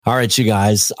All right, you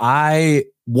guys, I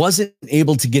wasn't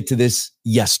able to get to this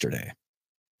yesterday,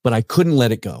 but I couldn't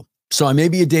let it go. So I may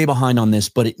be a day behind on this,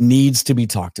 but it needs to be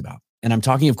talked about. And I'm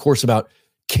talking, of course, about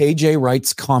KJ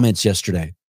Wright's comments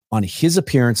yesterday on his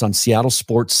appearance on Seattle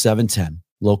Sports 710,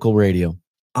 local radio.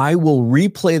 I will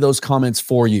replay those comments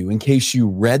for you in case you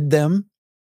read them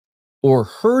or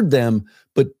heard them,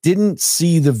 but didn't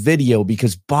see the video,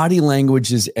 because body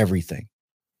language is everything.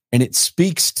 And it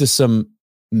speaks to some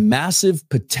massive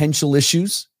potential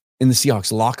issues in the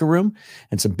Seahawks locker room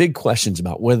and some big questions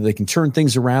about whether they can turn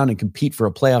things around and compete for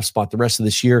a playoff spot the rest of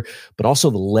this year, but also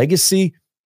the legacy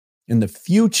and the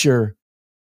future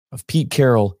of Pete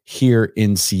Carroll here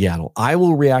in Seattle. I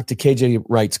will react to KJ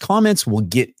Wright's comments. We'll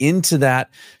get into that,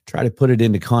 try to put it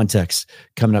into context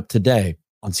coming up today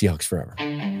on Seahawks Forever.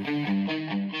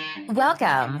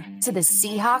 Welcome to the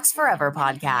Seahawks Forever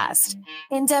podcast.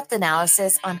 In-depth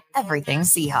analysis on everything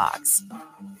Seahawks.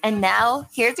 And now,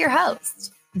 here's your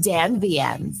host, Dan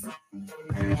Viens.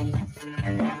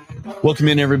 Welcome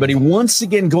in, everybody. Once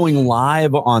again, going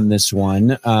live on this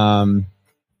one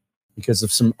because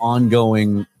of some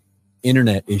ongoing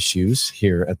internet issues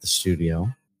here at the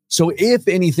studio. So if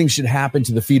anything should happen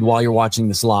to the feed while you're watching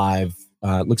this live,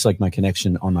 it looks like my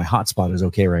connection on my hotspot is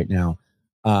okay right now.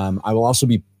 I will also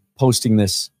be posting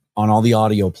this on all the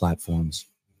audio platforms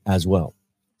as well.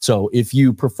 So if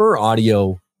you prefer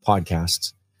audio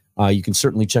podcasts, you can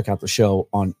certainly check out the show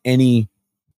on any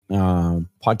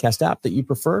podcast app that you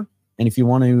prefer. And if you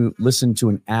want to listen to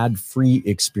an ad-free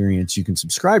experience, you can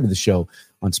subscribe to the show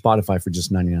on Spotify for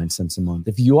just 99 cents a month.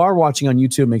 If you are watching on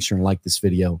YouTube, make sure and like this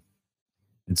video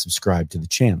and subscribe to the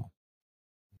channel.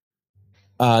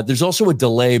 There's also a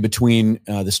delay between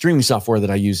the streaming software that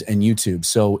I use and YouTube.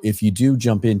 So if you do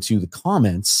jump into the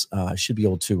comments, I should be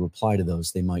able to reply to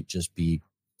those. They might just be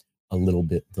a little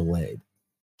bit delayed.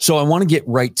 So I want to get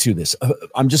right to this.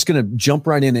 I'm just going to jump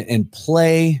right in and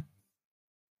play.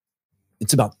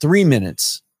 It's about 3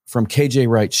 minutes from KJ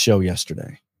Wright's show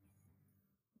yesterday.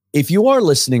 If you are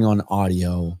listening on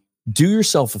audio, do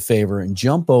yourself a favor and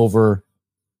jump over.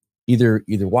 Either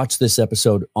watch this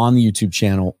episode on the YouTube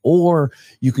channel, or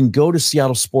you can go to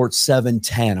Seattle Sports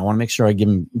 710. I want to make sure I give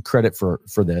him credit for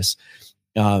this.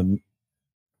 And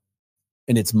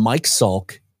it's Mike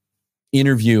Salk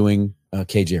interviewing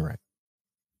KJ Wright.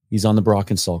 He's on the Brock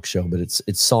and Salk show, but it's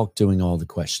Salk doing all the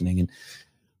questioning.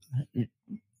 And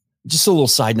just a little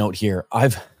side note here.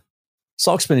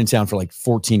 Salk's been in town for like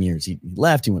 14 years. He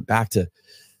left. He went back to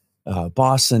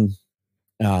Boston.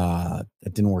 That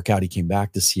didn't work out. He came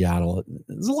back to Seattle.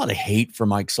 There's a lot of hate for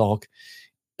Mike Salk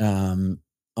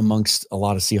amongst a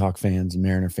lot of Seahawk fans and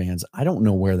Mariner fans. I don't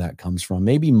know where that comes from.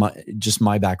 Maybe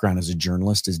my background as a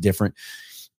journalist is different.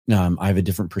 I have a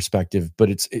different perspective, but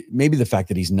maybe the fact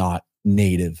that he's not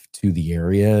native to the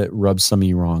area rubs some of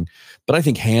you wrong. But I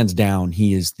think hands down,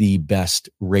 he is the best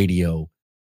radio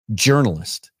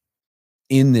journalist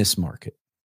in this market.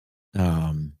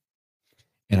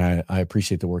 And I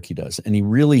appreciate the work he does. And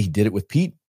he did it with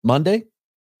Pete Monday.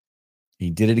 He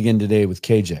did it again today with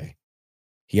KJ.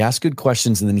 He asks good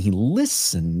questions, and then he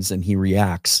listens and he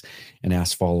reacts and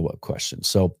asks follow-up questions.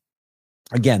 So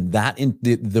again,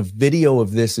 the video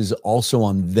of this is also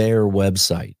on their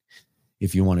website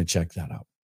if you want to check that out.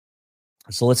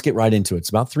 So let's get right into it. It's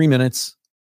about 3 minutes.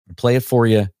 I'll play it for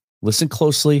you. Listen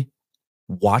closely.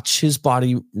 Watch his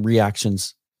body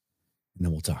reactions, and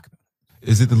then we'll talk about it.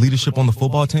 Is it the leadership on the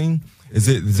football team? Is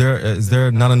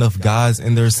there not enough guys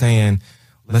in there saying,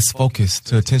 let's focus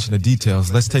to attention to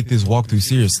details. Let's take this walkthrough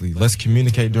seriously. Let's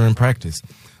communicate during practice.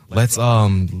 Let's,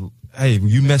 hey,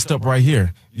 you messed up right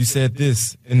here. You said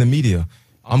this in the media.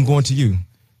 I'm going to you.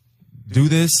 Do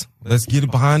this. Let's get it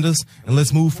behind us and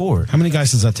let's move forward. How many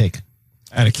guys does that take?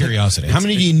 Out of curiosity. How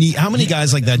many do you need? How many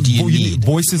guys like that do you need?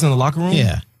 Voices in the locker room?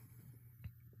 Yeah.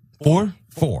 Four.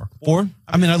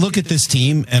 I mean, I look at this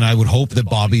team and I would hope that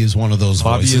Bobby is one of those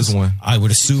voices. Bobby is one. I would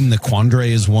assume that Quandre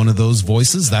is one of those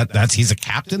voices. He's a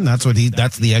captain. That's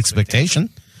the expectation.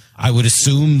 I would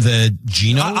assume that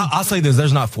Gino. I'll say this.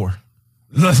 There's not four.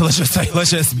 Let's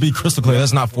just be crystal clear.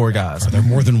 There's not four guys. Are there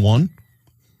more than one?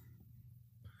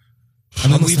 I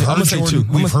mean,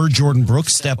 we've heard Jordan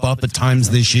Brooks step up at times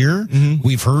this year. Mm-hmm.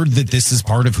 We've heard that this is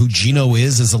part of who Gino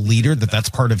is as a leader, that's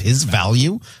part of his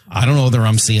value. I don't know whether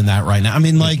I'm seeing that right now. I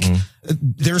mean,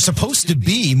 there's supposed to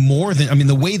be more than,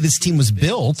 the way this team was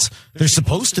built, there's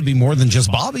supposed to be more than just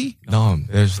Bobby. No,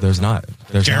 there's not.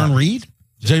 Jaron Reed?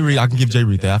 Jay Reed, I can give Jay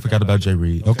Reed that. I forgot about Jay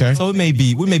Reed. Okay. So we may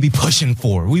be pushing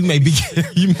for. You may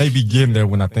be getting there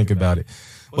when I think about it.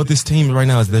 What this team right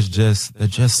now is they're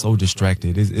just so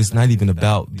distracted. It's not even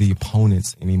about the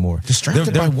opponents anymore.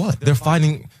 Distracted by what? They're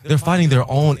fighting their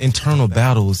own internal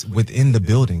battles within the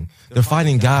building. They're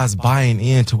fighting guys buying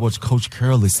into what Coach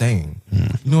Carroll is saying.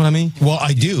 You know what I mean? Well,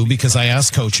 I do, because I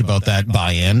asked Coach about that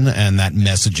buy-in and that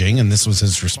messaging, and this was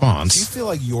his response. Do you feel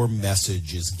like your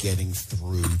message is getting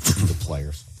through to the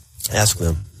players? Ask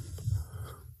them.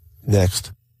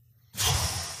 Next.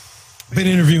 I've been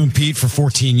interviewing Pete for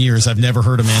 14 years. I've never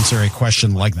heard him answer a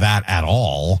question like that at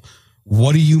all.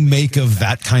 What do you make of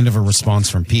that kind of a response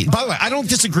from Pete? By the way, I don't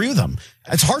disagree with him.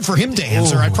 It's hard for him to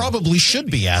answer. I probably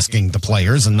should be asking the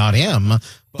players and not him,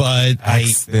 but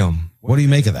Ask them. What do you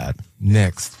make of that?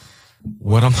 Next.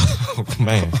 What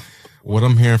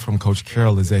I'm hearing from Coach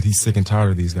Carroll is that he's sick and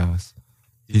tired of these guys.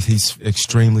 He's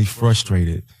extremely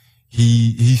frustrated.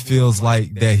 He feels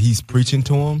like that he's preaching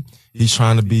to them. He's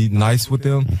trying to be nice with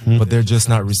them, but they're just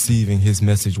not receiving his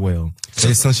message well. They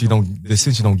essentially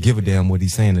don't give a damn what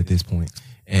he's saying at this point.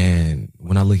 And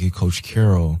when I look at Coach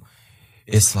Carroll,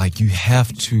 it's like you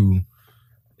have to,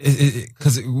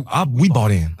 because we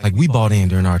bought in. Like, we bought in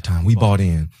during our time. We bought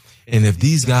in. And if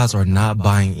these guys are not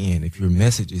buying in, if your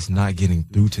message is not getting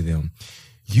through to them,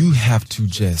 you have to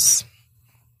just,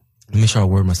 let me make sure I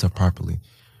word myself properly.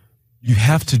 You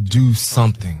have to do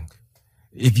something.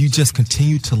 If you just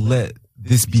continue to let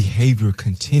this behavior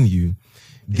continue,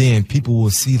 then people will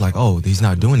see like, oh, he's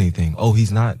not doing anything. Oh,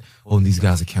 he's not holding these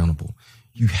guys accountable.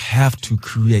 You have to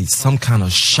create some kind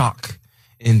of shock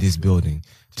in this building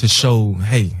to show,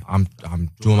 hey, I'm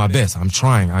doing my best. I'm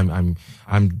trying.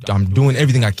 I'm doing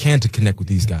everything I can to connect with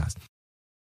these guys.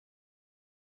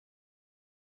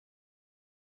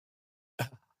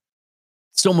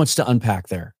 So much to unpack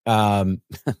there.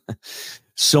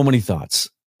 So many thoughts.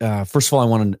 First of all, I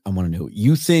want to know,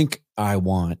 you think I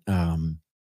want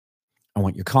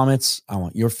your comments. I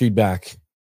want your feedback.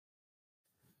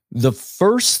 The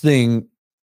first thing,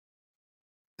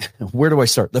 where do I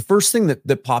start? The first thing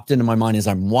that popped into my mind is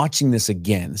I'm watching this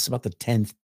again. This is about the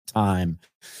 10th time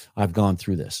I've gone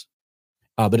through this.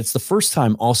 But it's the first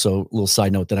time also, little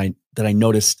side note, that I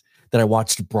noticed that I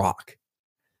watched Brock.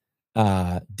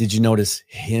 Did you notice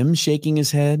him shaking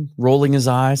his head, rolling his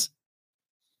eyes?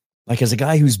 Like, as a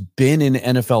guy who's been in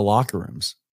NFL locker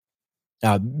rooms,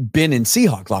 been in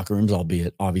Seahawks locker rooms,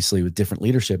 albeit obviously with different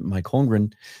leadership, Mike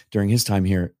Holmgren during his time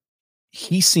here,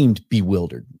 he seemed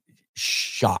bewildered,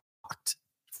 shocked,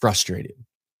 frustrated.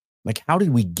 Like, how did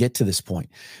we get to this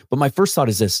point? But my first thought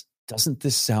is this: doesn't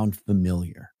this sound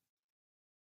familiar?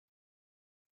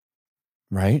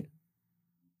 Right?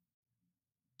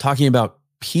 Talking about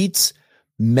Pete's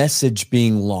message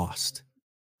being lost.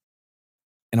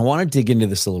 And I want to dig into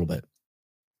this a little bit.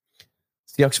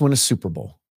 Seahawks win a Super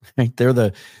Bowl, right? They're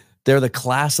the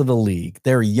class of the league.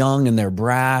 They're young and they're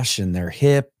brash and they're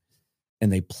hip and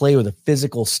they play with a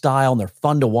physical style and they're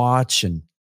fun to watch, and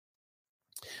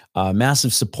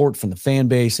massive support from the fan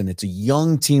base. And it's a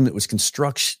young team that was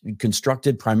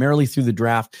constructed primarily through the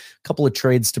draft, a couple of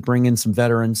trades to bring in some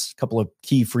veterans, a couple of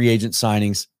key free agent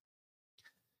signings.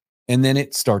 And then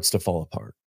it starts to fall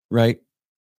apart, right?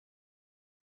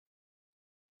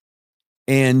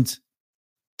 And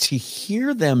to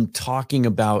hear them talking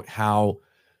about how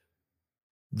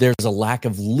there's a lack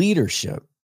of leadership,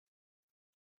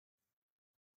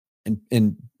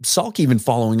 and Salk even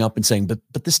following up and saying,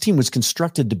 but this team was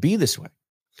constructed to be this way.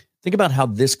 Think about how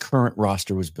this current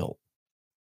roster was built.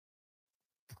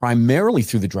 Primarily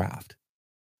through the draft,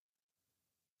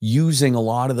 using a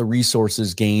lot of the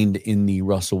resources gained in the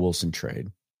Russell Wilson trade,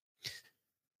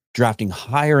 drafting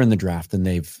higher in the draft than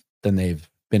they've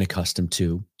been accustomed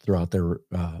to throughout their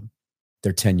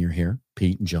tenure here,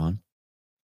 Pete and John.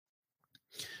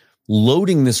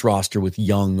 Loading this roster with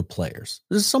young players.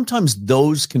 Sometimes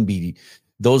those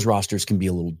rosters can be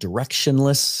a little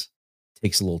directionless.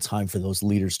 Takes a little time for those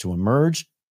leaders to emerge.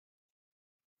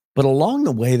 But along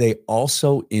the way, they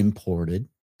also imported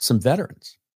some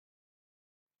veterans.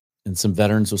 And some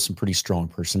veterans with some pretty strong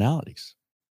personalities.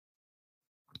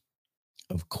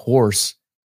 Of course,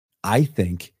 I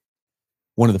think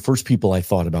one of the first people I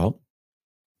thought about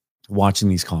watching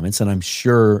these comments, and I'm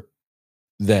sure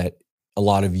that a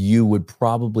lot of you would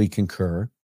probably concur,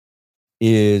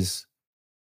 is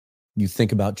you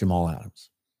think about Jamal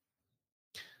Adams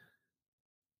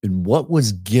and what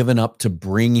was given up to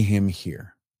bring him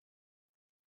here,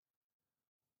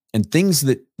 and things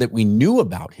that we knew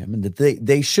about him and that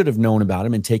they should have known about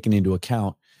him and taken into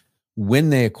account when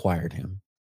they acquired him.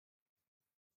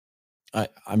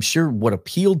 I'm sure what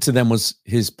appealed to them was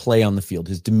his play on the field,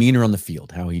 his demeanor on the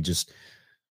field, how he just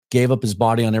gave up his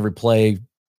body on every play,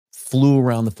 flew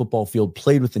around the football field,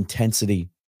 played with intensity.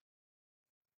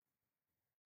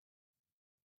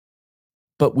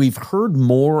 But we've heard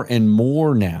more and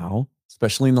more now,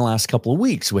 especially in the last couple of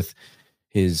weeks, with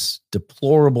his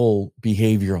deplorable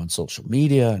behavior on social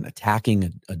media and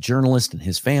attacking a journalist and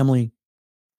his family,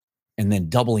 and then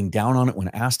doubling down on it when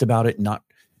asked about it, not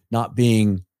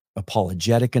being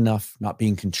apologetic enough, not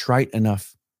being contrite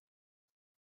enough.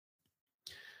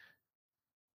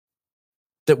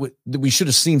 That we should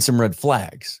have seen some red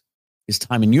flags. His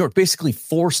time in New York basically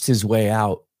forced his way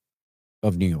out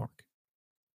of New York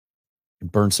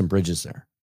and burned some bridges there.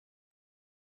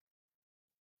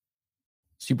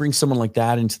 So you bring someone like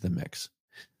that into the mix.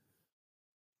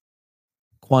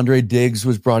 Quandre Diggs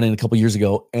was brought in a couple years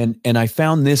ago, and I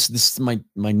found this is my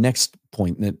next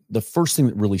point, that the first thing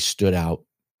that really stood out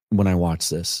when I watched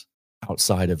this,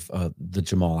 outside of the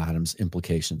Jamal Adams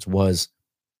implications, was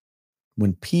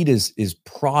when Pete is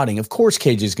prodding. Of course,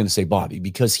 KJ is going to say Bobby,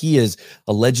 because he is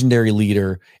a legendary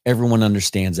leader. Everyone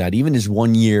understands that. Even his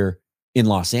 1 year in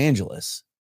Los Angeles,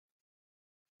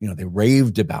 they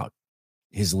raved about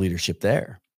his leadership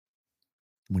there,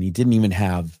 when he didn't even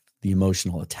have the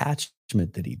emotional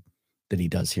attachment that he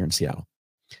does here in Seattle.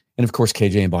 And of course,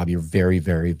 KJ and Bobby are very,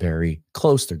 very, very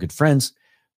close. They're good friends.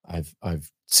 I've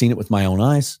seen it with my own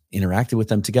eyes, interacted with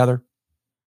them together.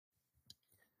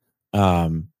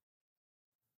 And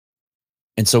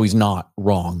so he's not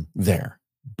wrong there.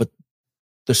 But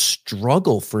the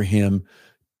struggle for him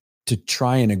to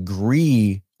try and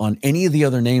agree on any of the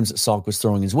other names that Salk was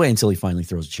throwing his way, until he finally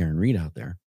throws Sharon Reed out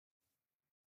there.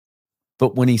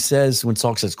 But when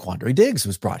Salk says Quandre Diggs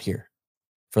was brought here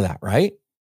for that, right?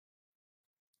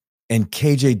 And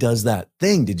KJ does that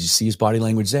thing. Did you see his body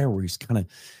language there, where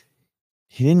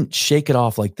he didn't shake it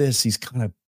off like this. He's kind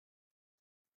of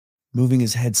moving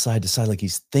his head side to side, like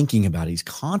he's thinking about it. He's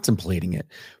contemplating it,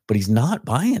 but he's not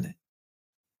buying it.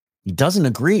 He doesn't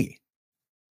agree.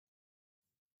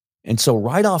 And so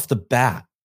right off the bat,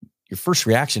 your first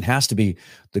reaction has to be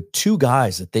the two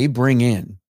guys that they bring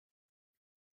in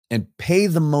and pay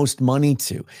the most money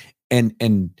to,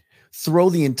 and throw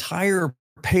the entire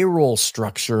payroll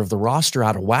structure of the roster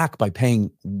out of whack by paying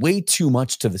way too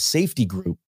much to the safety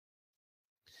group.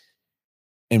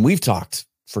 And we've talked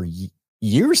for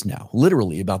years now,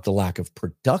 literally, about the lack of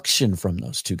production from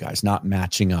those two guys not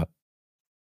matching up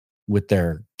with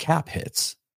their cap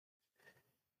hits.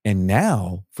 And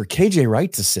now for KJ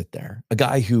Wright to sit there, a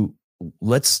guy who,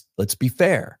 let's be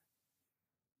fair,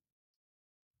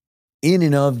 in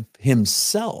and of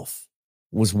himself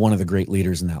was one of the great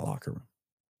leaders in that locker room.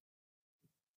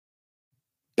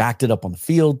 Backed it up on the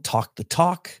field, talked the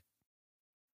talk.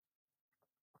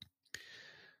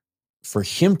 For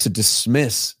him to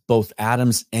dismiss both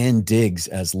Adams and Diggs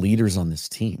as leaders on this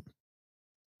team.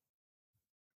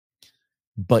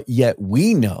 But yet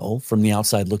we know from the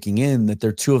outside looking in that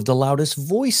they're two of the loudest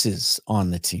voices on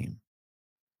the team.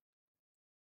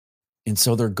 And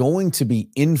so they're going to be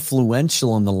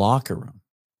influential in the locker room,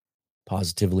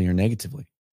 positively or negatively.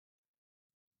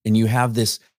 And you have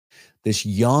this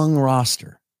young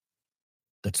roster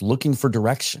that's looking for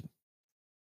direction,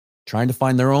 trying to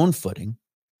find their own footing.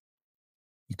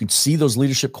 You can see those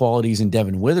leadership qualities in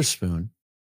Devin Witherspoon.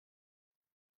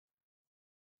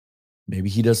 Maybe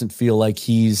he doesn't feel like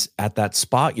he's at that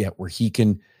spot yet where he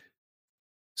can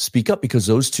speak up, because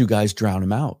those two guys drown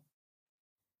him out.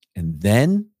 And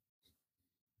then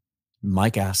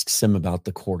Mike asks him about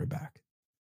the quarterback.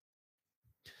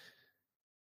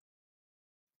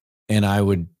 And I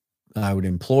would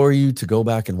implore you to go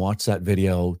back and watch that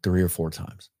video 3 or 4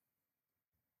 times.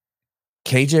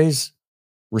 KJ's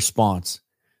response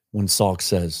when Salk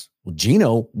says, well,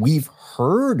 Geno, we've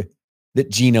heard that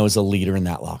Geno is a leader in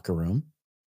that locker room.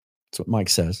 That's what Mike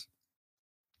says.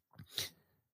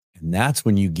 And that's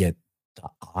when you get the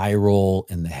eye roll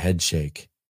and the head shake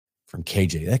from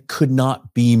KJ. That could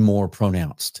not be more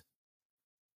pronounced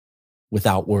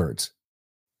without words.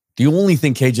 The only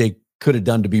thing KJ could have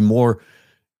done to be more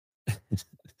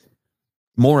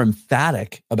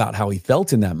emphatic about how he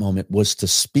felt in that moment was to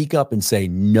speak up and say,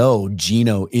 no,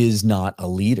 Geno is not a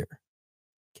leader.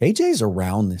 KJ's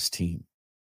around this team.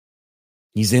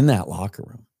 He's in that locker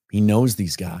room. He knows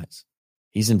these guys.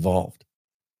 He's involved.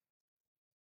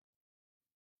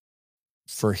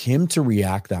 For him to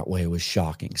react that way was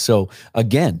shocking. So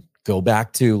again, go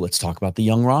back to, let's talk about the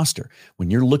young roster. When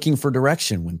you're looking for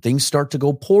direction, when things start to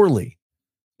go poorly,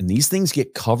 and these things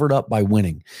get covered up by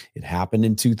winning. It happened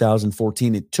in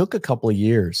 2014. It took a couple of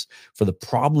years for the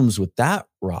problems with that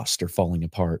roster falling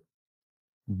apart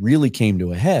really came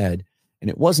to a head. And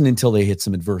it wasn't until they hit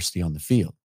some adversity on the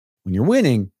field. When you're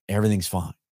winning, everything's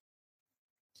fine.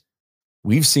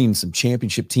 We've seen some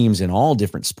championship teams in all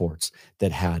different sports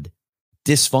that had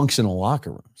dysfunctional locker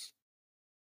rooms.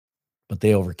 But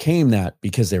they overcame that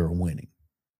because they were winning.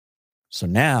 So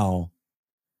now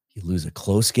you lose a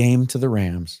close game to the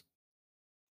Rams.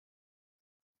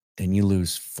 Then you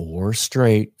lose 4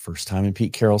 straight, first time in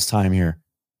Pete Carroll's time here.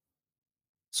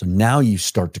 So now you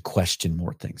start to question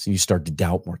more things. You start to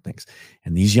doubt more things.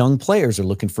 And these young players are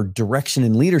looking for direction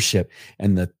and leadership.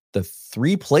 And the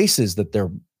 3 places that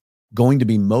they're going to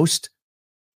be most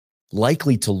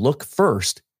likely to look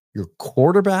first, your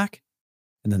quarterback,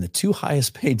 and then the 2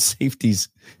 highest paid safeties,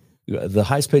 the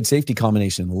highest paid safety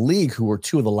combination in the league, who are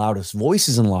 2 of the loudest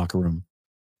voices in the locker room.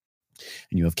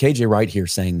 And you have KJ Wright here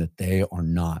saying that they are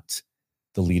not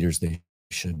the leaders they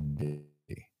should be.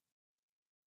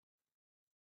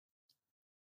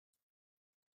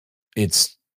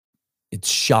 It's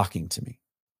shocking to me.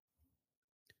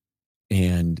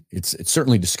 And it's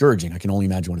certainly discouraging. I can only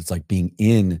imagine what it's like being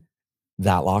in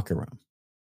that locker room.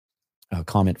 A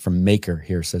comment from Maker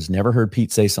here says, never heard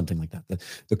Pete say something like that.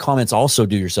 The comments also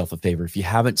do yourself a favor. If you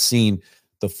haven't seen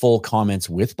the full comments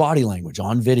with body language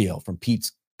on video from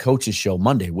Pete's coaches show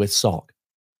Monday with Salk,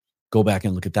 go back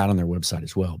and look at that on their website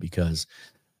as well. Because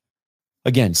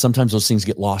again, sometimes those things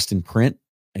get lost in print,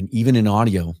 and even in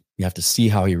audio, you have to see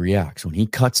how he reacts. When he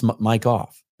cuts Mike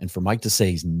off, and for Mike to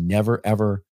say he's never,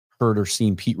 ever heard or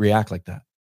seen Pete react like that,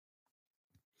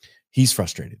 he's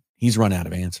frustrated. He's run out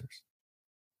of answers.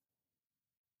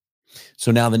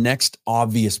 So now the next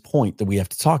obvious point that we have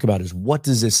to talk about is, what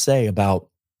does this say about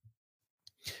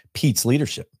Pete's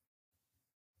leadership?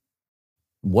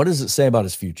 What does it say about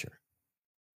his future?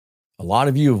 A lot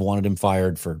of you have wanted him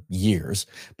fired for years,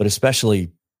 but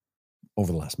especially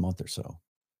over the last month or so.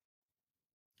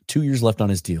 2 years left on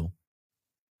his deal.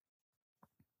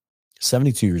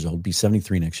 72 years old, be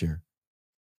 73 next year.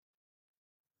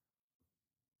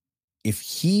 If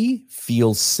he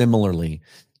feels similarly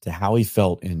to how he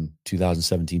felt in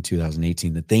 2017,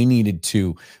 2018, that they needed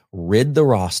to rid the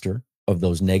roster of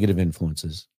those negative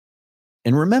influences.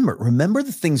 And remember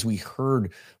the things we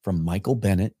heard from Michael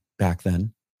Bennett back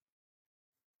then,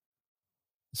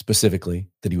 specifically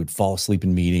that he would fall asleep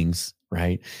in meetings,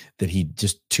 right? That he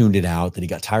just tuned it out, that he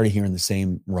got tired of hearing the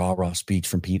same rah-rah speech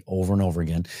from Pete over and over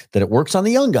again, that it works on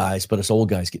the young guys, but us old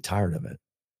guys get tired of it.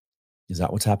 Is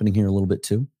that what's happening here a little bit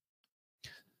too?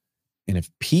 And if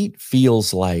Pete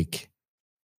feels like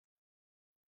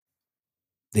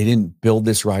they didn't build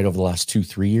this right over the last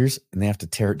 2-3 years and they have to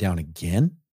tear it down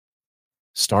again,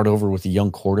 start over with a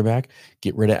young quarterback,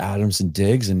 get rid of Adams and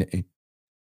Diggs, and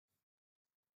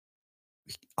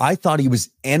I thought he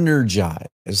was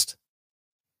energized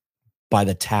by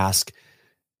the task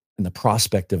and the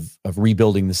prospect of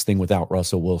rebuilding this thing without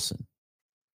Russell Wilson.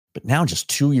 But now, just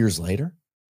 2 years later,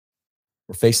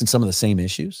 we're facing some of the same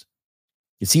issues.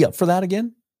 Is he up for that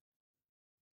again?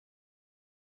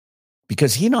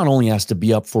 Because he not only has to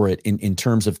be up for it in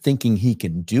terms of thinking he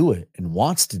can do it and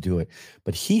wants to do it,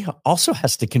 but he also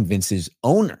has to convince his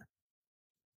owner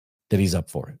that he's up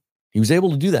for it. He was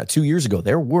able to do that 2 years ago.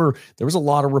 There was a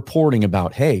lot of reporting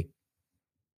about, hey,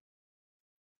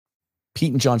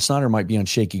 Pete and John Snyder might be on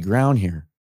shaky ground here.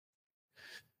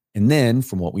 And then,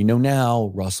 from what we know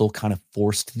now, Russell kind of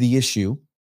forced the issue,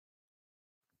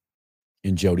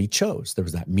 and Jody chose. There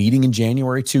was that meeting in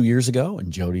January 2 years ago,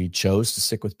 and Jody chose to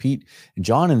stick with Pete and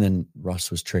John, and then Russ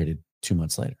was traded 2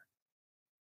 months later.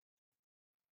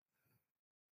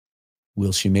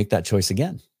 Will she make that choice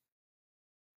again?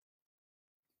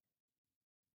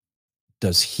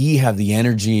 Does he have the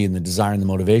energy and the desire and the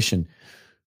motivation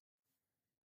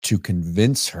to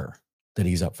convince her that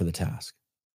he's up for the task?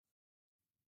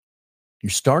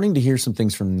 You're starting to hear some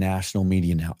things from national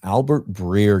media now. Albert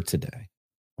Breer today,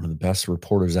 one of the best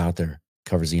reporters out there,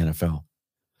 covers the NFL,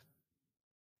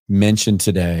 mentioned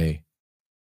today,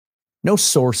 no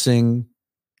sourcing.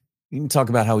 You can talk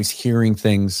about how he's hearing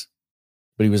things,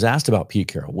 but he was asked about Pete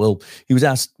Carroll. Will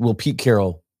Pete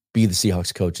Carroll be the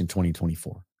Seahawks coach in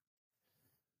 2024?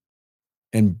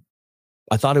 And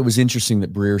I thought it was interesting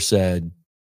that Breer said,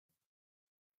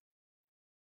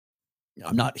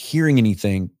 I'm not hearing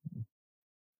anything,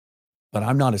 but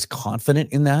I'm not as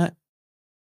confident in that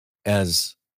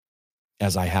as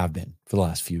I have been for the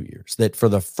last few years. That for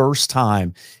the first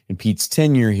time in Pete's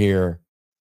tenure here,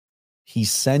 he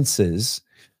senses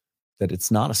that it's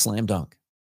not a slam dunk.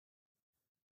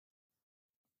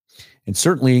 And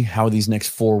certainly how these next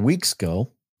 4 weeks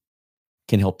go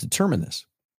can help determine this.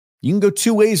 You can go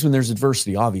 2 ways when there's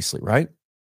adversity, obviously, right?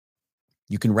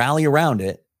 You can rally around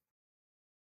it,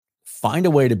 find a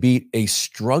way to beat a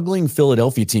struggling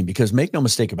Philadelphia team, because make no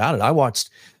mistake about it, I watched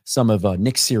some of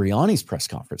Nick Sirianni's press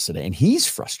conference today, and he's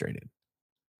frustrated.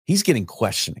 He's getting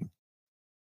questioning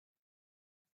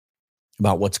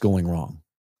about what's going wrong.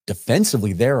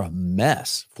 defensively, they're a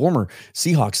mess. Former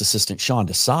Seahawks assistant Sean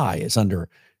Desai is under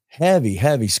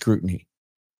heavy scrutiny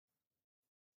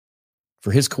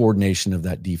for his coordination of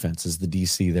that defense as the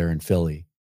DC there in Philly.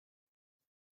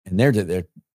 And they've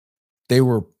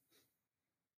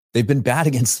been bad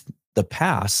against the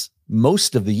pass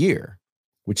most of the year,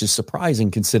 which is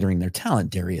surprising considering their talent.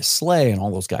 Darius Slay and all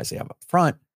those guys they have up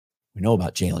front. We know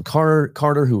about Jalen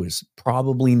Carter, who is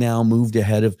probably now moved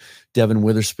ahead of Devin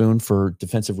Witherspoon for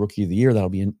Defensive Rookie of the Year. That'll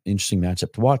be an interesting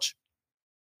matchup to watch.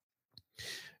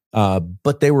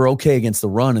 But they were okay against the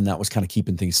run, and that was kind of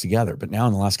keeping things together. But now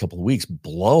in the last couple of weeks,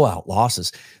 blowout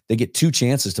losses. They get 2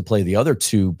 chances to play the other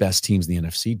 2 best teams in the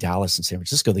NFC, Dallas and San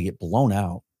Francisco. They get blown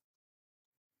out.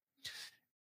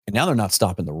 And now they're not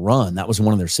stopping the run. That was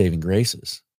one of their saving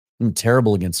graces.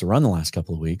 Terrible against the run the last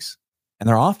couple of weeks, and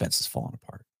their offense is falling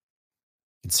apart.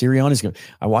 And Sirianni's going.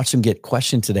 I watched him get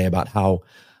questioned today about how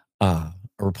a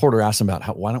reporter asked him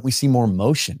about why don't we see more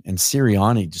motion? And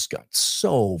Sirianni just got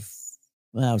so.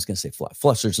 I was going to say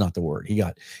flustered's not the word. He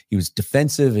was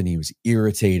defensive and he was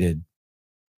irritated.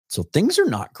 So things are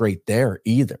not great there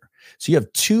either. So you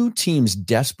have 2 teams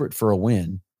desperate for a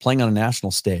win playing on a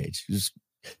national stage.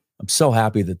 I'm so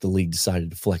happy that the league decided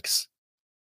to flex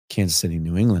Kansas City,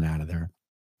 New England out of there.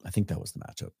 I think that was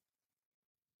the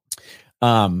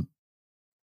matchup.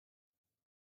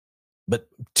 But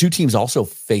 2 teams also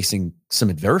facing some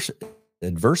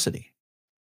adversity.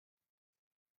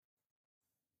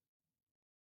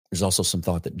 There's also some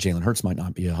thought that Jalen Hurts might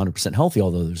not be 100% healthy,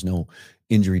 although there's no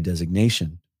injury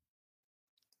designation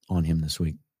on him this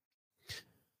week.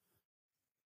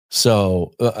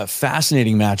 So a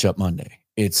fascinating matchup Monday.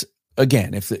 It's,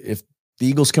 again, if the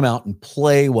Eagles come out and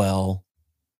play well,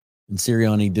 and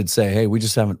Sirianni did say, hey, we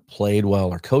just haven't played well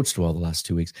or coached well the last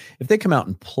 2 weeks. If they come out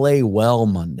and play well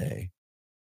Monday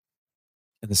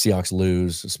and the Seahawks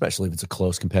lose, especially if it's a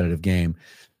close competitive game,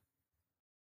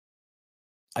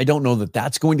 I don't know that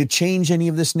that's going to change any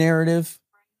of this narrative,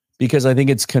 because I think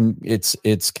it's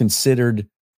considered,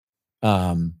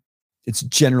 it's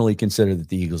generally considered that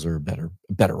the Eagles are a better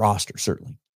roster,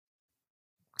 certainly.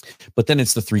 But then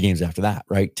it's the 3 games after that,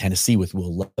 right? Tennessee with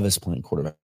Will Levis playing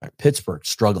quarterback, Pittsburgh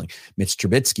struggling, Mitch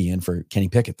Trubisky in for Kenny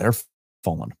Pickett. They're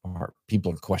falling apart.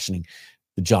 People are questioning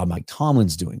the job Mike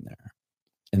Tomlin's doing there.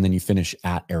 And then you finish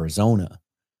at Arizona.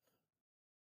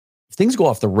 If things go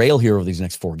off the rail here over these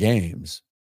next 4 games,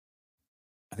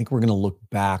 I think we're going to look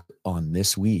back on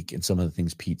this week and some of the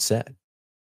things Pete said.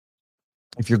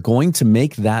 If you're going to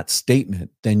make that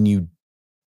statement, then you,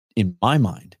 in my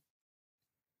mind,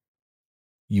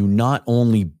 you not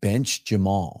only bench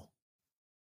Jamal.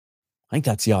 I think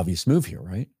that's the obvious move here,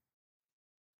 right?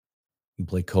 You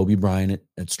play Kobe Bryant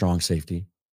at strong safety,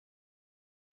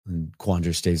 and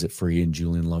Quandre stays at free, and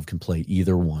Julian Love can play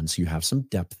either one. So you have some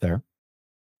depth there.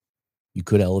 You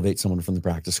could elevate someone from the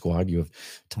practice squad. You have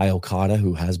Ty Okada,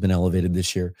 who has been elevated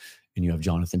this year, and you have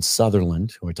Jonathan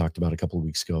Sutherland, who I talked about a couple of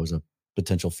weeks ago as a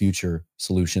potential future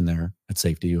solution there at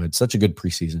safety, who had such a good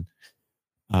preseason.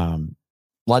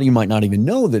 A lot of you might not even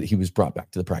know that he was brought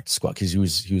back to the practice squad because he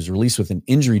was released with an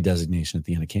injury designation at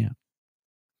the end of camp.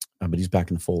 But he's back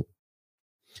in the fold.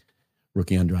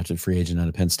 Rookie undrafted free agent out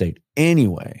of Penn State.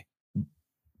 Anyway,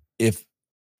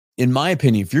 in my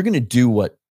opinion, if you're going to do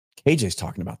what KJ's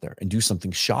talking about there and do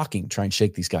something shocking, try and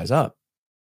shake these guys up,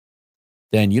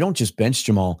 then you don't just bench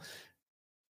Jamal,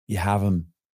 you have him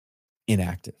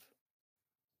inactive.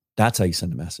 That's how you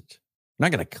send a message. You're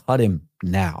not going to cut him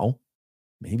now.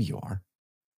 Maybe you are.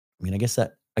 I mean, I guess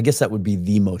that would be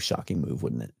the most shocking move,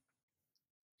 wouldn't it?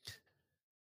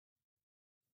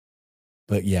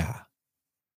 But yeah,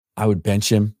 I would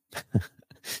bench him.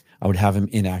 I would have him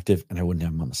inactive, and I wouldn't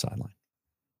have him on the sideline.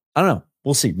 I don't know.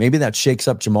 We'll see. Maybe that shakes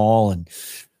up Jamal and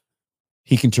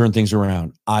he can turn things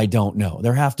around. I don't know.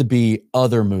 There have to be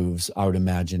other moves, I would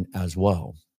imagine, as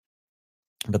well.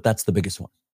 But that's the biggest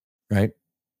one, right?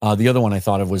 The other one I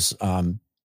thought of was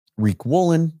Reek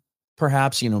Woolen.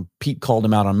 Perhaps, Pete called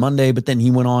him out on Monday, but then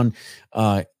he went on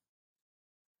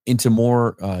into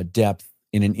more depth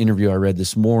in an interview I read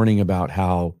this morning about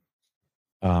how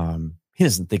he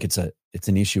doesn't think it's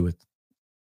an issue with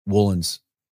Woolen's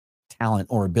talent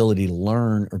or ability to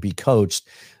learn or be coached,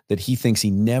 that he thinks he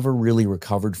never really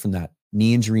recovered from that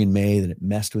knee injury in May, that it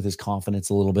messed with his confidence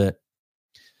a little bit,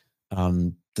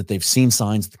 that they've seen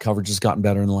signs that the coverage has gotten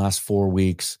better in the last 4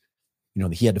 weeks.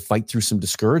 That he had to fight through some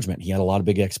discouragement. He had a lot of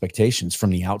big expectations from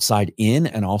the outside in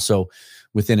and also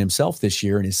within himself this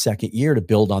year in his second year to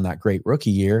build on that great rookie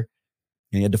year.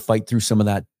 And he had to fight through some of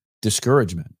that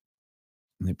discouragement.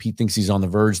 And Pete thinks he's on the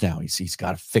verge now. He's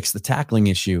got to fix the tackling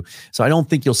issue. So I don't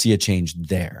think you'll see a change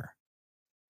there.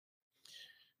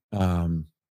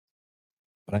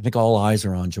 But I think all eyes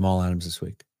are on Jamal Adams this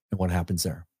week and what happens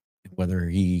there, and whether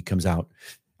he comes out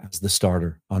as the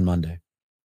starter on Monday.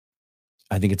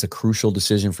 I think it's a crucial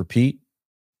decision for Pete.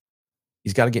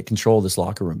 He's got to get control of this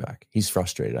locker room back. He's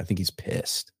frustrated. I think he's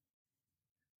pissed.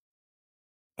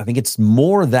 I think it's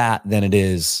more that than it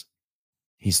is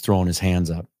he's throwing his hands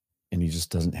up and he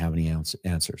just doesn't have any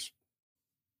answers.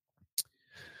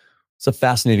 It's a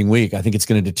fascinating week. I think it's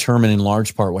going to determine in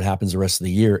large part what happens the rest of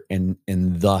the year and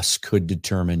thus could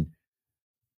determine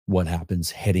what happens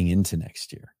heading into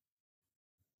next year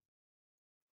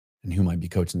and who might be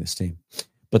coaching this team.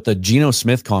 But the Geno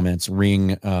Smith comments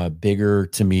ring bigger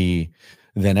to me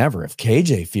than ever. If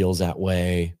KJ feels that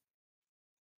way,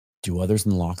 do others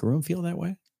in the locker room feel that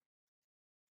way?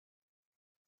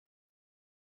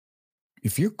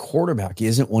 If your quarterback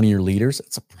isn't one of your leaders,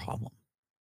 that's a problem.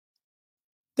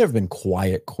 There have been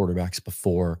quiet quarterbacks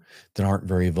before that aren't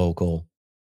very vocal.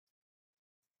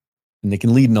 And they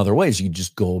can lead in other ways. You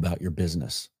just go about your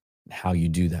business and how you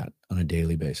do that on a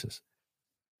daily basis.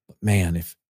 But man,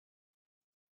 if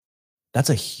that's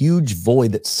a huge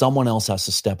void that someone else has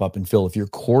to step up and fill if your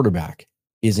quarterback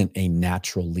isn't a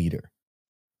natural leader.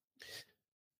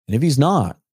 And if he's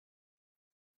not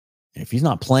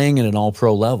playing at an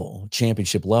all-pro level,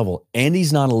 championship level, and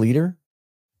he's not a leader,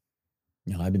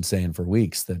 I've been saying for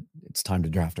weeks that it's time to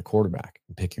draft a quarterback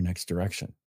and pick your next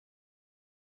direction.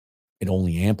 It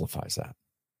only amplifies that.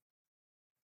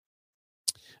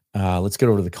 Let's get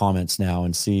over to the comments now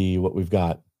and see what we've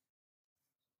got.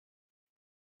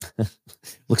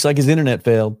 Looks like his internet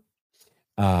failed.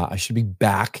 I should be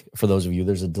back for those of you.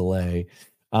 There's a delay.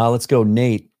 Let's go,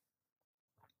 Nate.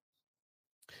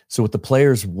 So with the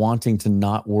players wanting to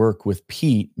not work with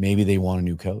Pete, maybe they want a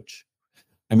new coach.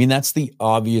 I mean, that's the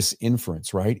obvious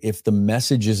inference, right? If the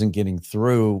message isn't getting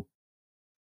through,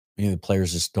 maybe the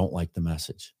players just don't like the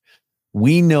message.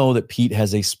 We know that Pete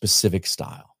has a specific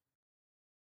style.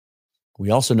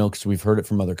 We also know, because we've heard it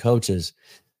from other coaches,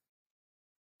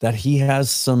 that he has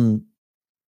some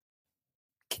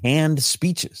canned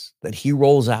speeches that he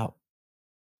rolls out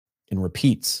and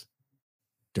repeats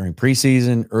during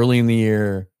preseason, early in the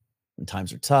year, when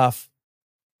times are tough.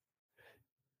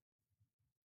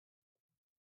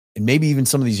 And maybe even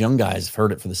some of these young guys have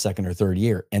heard it for the second or third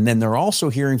year. And then they're also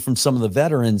hearing from some of the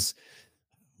veterans,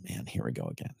 man, here we go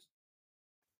again.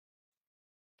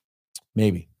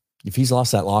 Maybe if he's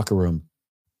lost that locker room,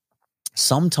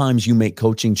 sometimes you make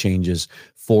coaching changes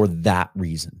for that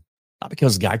reason. Not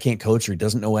because the guy can't coach or he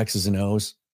doesn't know X's and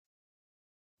O's,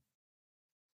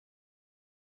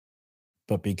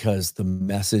 but because the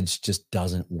message just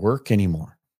doesn't work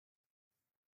anymore.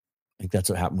 I think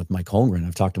that's what happened with Mike Holmgren.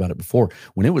 I've talked about it before.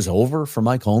 When it was over for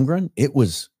Mike Holmgren, it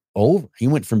was over. He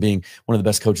went from being one of the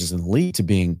best coaches in the league to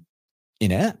being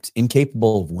inept,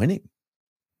 incapable of winning.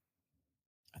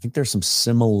 I think there's some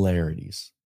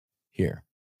similarities here.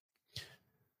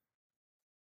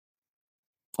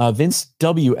 Vince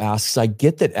W. asks, I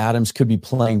get that Adams could be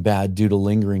playing bad due to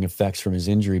lingering effects from his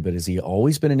injury, but has he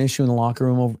always been an issue in the locker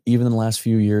room, even in the last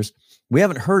few years? We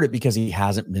haven't heard it because he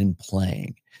hasn't been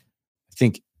playing. I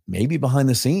think maybe behind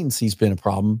the scenes he's been a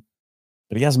problem,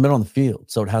 but he hasn't been on the field,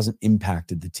 so it hasn't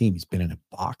impacted the team. He's been in a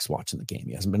box watching the game.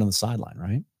 He hasn't been on the sideline,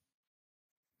 right?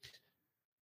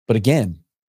 But again,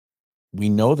 we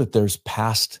know that there's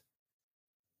past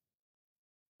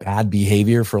bad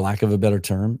behavior, for lack of a better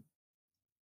term,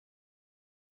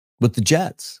 with the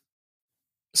Jets.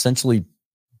 Essentially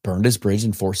burned his bridge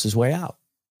and forced his way out.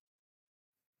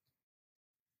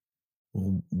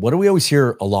 What do we always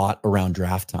hear a lot around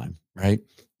draft time, right?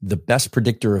 The best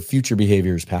predictor of future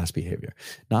behavior is past behavior.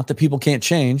 Not that people can't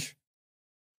change.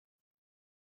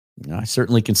 I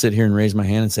certainly can sit here and raise my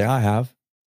hand and say I have.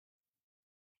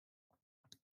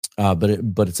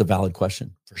 But it's a valid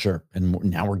question for sure. And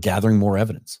now we're gathering more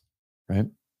evidence, right?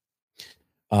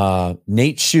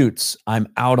 Nate shoots. I'm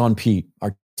out on Pete.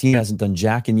 Our team hasn't done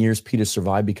jack in years. Pete has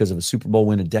survived because of a Super Bowl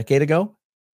win a decade ago.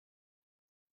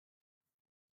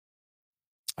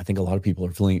 I think a lot of people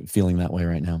are feeling that way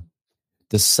right now.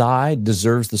 Desai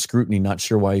deserves the scrutiny. Not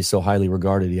sure why he's so highly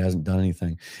regarded. He hasn't done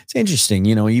anything. It's interesting,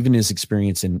 even his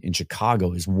experience in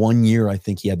Chicago, his 1 year, I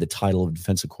think he had the title of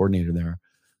defensive coordinator there.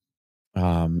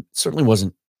 Certainly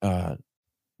wasn't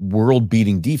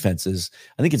world-beating defenses.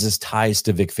 I think it's his ties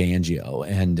to Vic Fangio.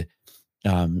 And,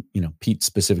 Pete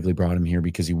specifically brought him here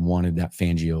because he wanted that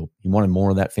Fangio. He wanted more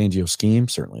of that Fangio scheme.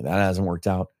 Certainly that hasn't worked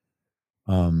out.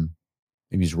 Maybe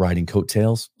he's riding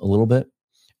coattails a little bit.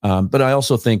 But I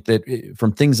also think that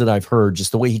from things that I've heard,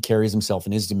 just the way he carries himself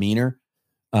and his demeanor,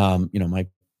 my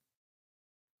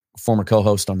former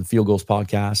co-host on the Field Goals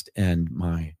podcast and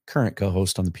my current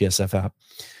co-host on the PSF app,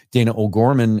 Dana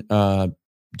O'Gorman,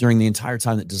 during the entire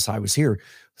time that Desai was here,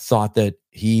 thought that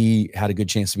he had a good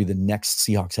chance to be the next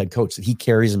Seahawks head coach, that he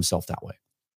carries himself that way.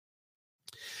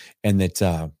 And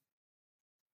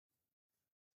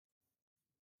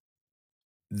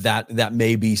that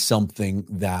may be something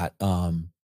that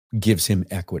gives him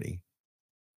equity.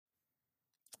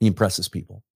 He impresses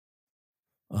people.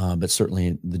 But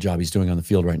certainly the job he's doing on the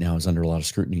field right now is under a lot of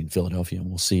scrutiny in Philadelphia, and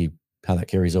we'll see how that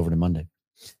carries over to Monday.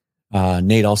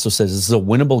 Nate also says this is a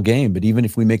winnable game, but even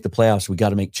if we make the playoffs, we got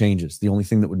to make changes. The only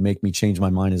thing that would make me change my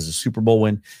mind is a Super Bowl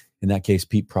win. In that case,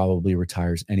 Pete probably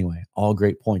retires anyway. All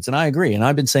great points. And I agree. And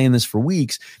I've been saying this for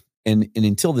weeks. And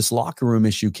until this locker room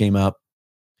issue came up,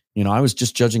 I was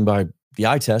just judging by the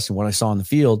eye test and what I saw on the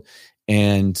field.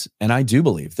 And I do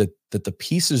believe that the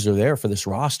pieces are there for this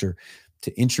roster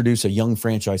to introduce a young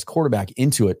franchise quarterback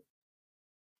into it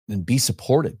and be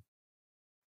supported.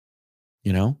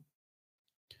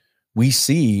 We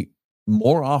see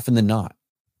more often than not,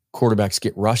 quarterbacks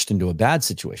get rushed into a bad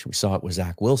situation. We saw it with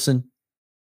Zach Wilson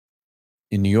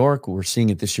in New York. We're seeing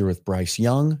it this year with Bryce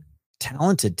Young.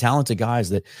 Talented guys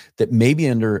that maybe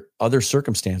under other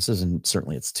circumstances, and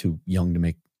certainly it's too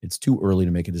early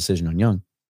to make a decision on Young.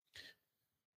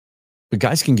 But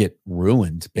guys can get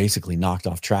ruined, basically knocked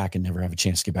off track and never have a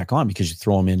chance to get back on because you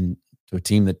throw them into a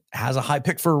team that has a high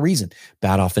pick for a reason.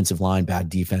 Bad offensive line, bad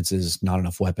defenses, not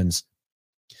enough weapons.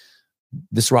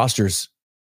 This roster's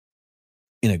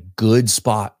in a good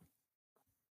spot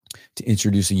to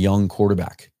introduce a young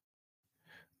quarterback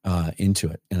into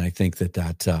it. And I think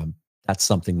that's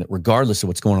something that, regardless of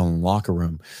what's going on in the locker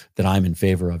room, that I'm in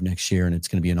favor of next year. And it's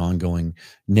going to be an ongoing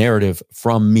narrative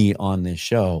from me on this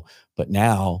show. But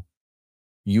now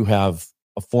you have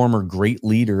a former great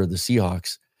leader of the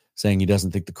Seahawks saying he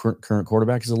doesn't think the current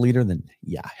quarterback is a leader, then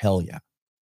yeah, hell yeah.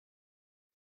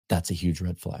 That's a huge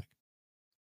red flag.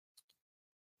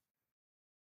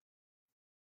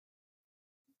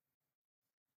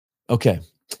 Okay.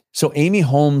 So Amy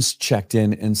Holmes checked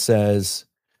in and says,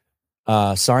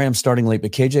 sorry, I'm starting late,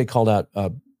 but KJ called out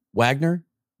Wagner,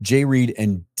 Jay Reed,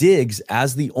 and Diggs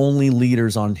as the only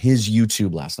leaders on his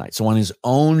YouTube last night. So on his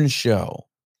own show,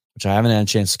 which I haven't had a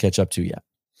chance to catch up to yet.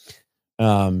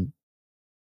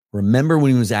 Remember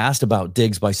when he was asked about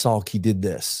Diggs by Salk, he did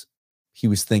this. He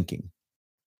was thinking.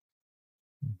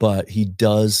 But he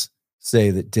does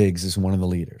say that Diggs is one of the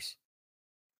leaders.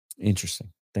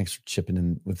 Interesting. Thanks for chipping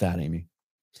in with that, Amy.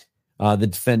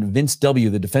 Vince W.,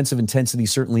 the defensive intensity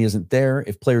certainly isn't there.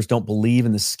 If players don't believe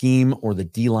in the scheme or the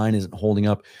D-line isn't holding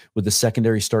up, would the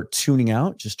secondary start tuning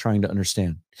out? Just trying to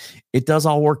understand. It does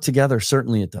all work together.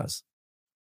 Certainly it does.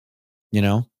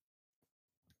 If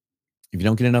you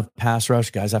don't get enough pass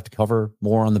rush, guys have to cover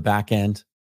more on the back end.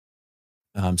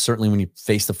 Certainly when you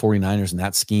face the 49ers and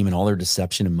that scheme and all their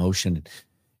deception and motion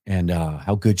and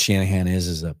how good Shanahan is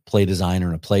as a play designer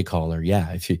and a play caller.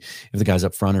 Yeah, if the guys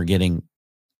up front are getting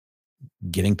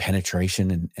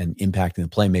penetration and impacting the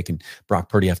play, making Brock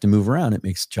Purdy have to move around, it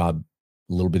makes the job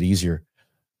a little bit easier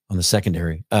on the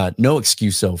secondary. No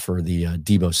excuse, though, for the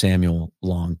Deebo Samuel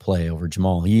long play over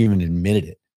Jamal. He even admitted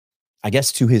it. I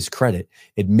guess to his credit,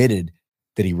 admitted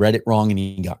that he read it wrong and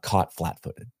he got caught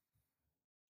flat-footed.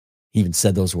 He even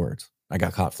said those words. I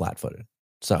got caught flat-footed.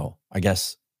 So I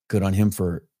guess good on him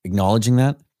for acknowledging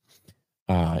that.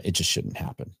 It just shouldn't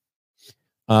happen.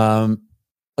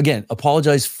 Again,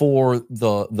 apologize for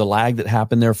the lag that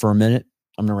happened there for a minute.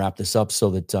 I'm going to wrap this up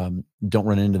so that don't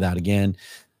run into that again.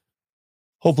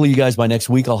 Hopefully you guys by next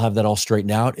week, I'll have that all straightened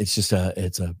out. It's just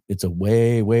it's a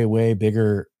way, way, way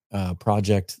bigger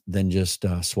project than just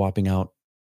swapping out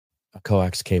a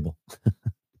coax cable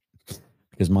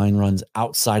because mine runs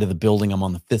outside of the building. I'm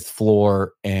on the 5th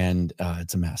floor and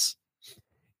it's a mess.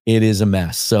 It is a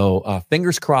mess. So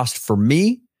fingers crossed for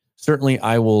me. Certainly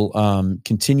I will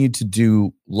continue to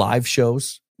do live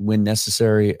shows when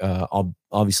necessary. I'll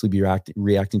obviously be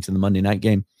reacting to the Monday night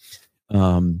game.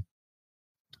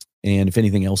 And if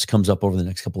anything else comes up over the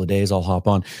next couple of days, I'll hop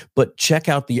on. But check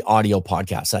out the audio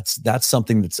podcast. That's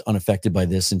something that's unaffected by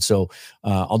this. And so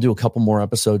I'll do a couple more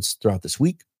episodes throughout this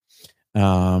week.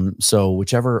 So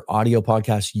whichever audio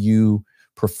podcast you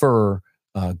prefer,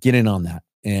 get in on that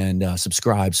and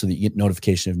subscribe so that you get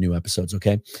notification of new episodes,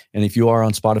 okay? And if you are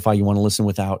on Spotify, you want to listen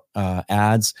without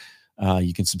ads,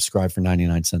 you can subscribe for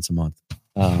 99 cents a month.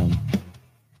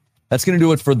 That's going to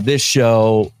do it for this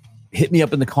show. Hit me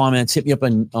up in the comments. Hit me up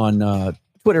on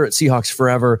Twitter at Seahawks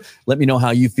Forever. Let me know how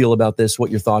you feel about this,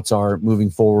 what your thoughts are moving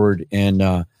forward. And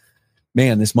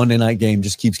man, this Monday night game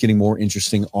just keeps getting more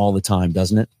interesting all the time,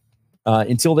 doesn't it?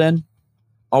 Until then,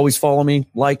 always follow me,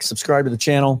 like, subscribe to the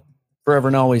channel. Forever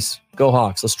and always, go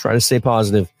Hawks. Let's try to stay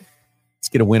positive. Let's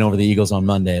get a win over the Eagles on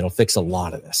Monday. It'll fix a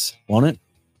lot of this, won't it?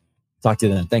 Talk to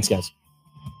you then. Thanks, guys.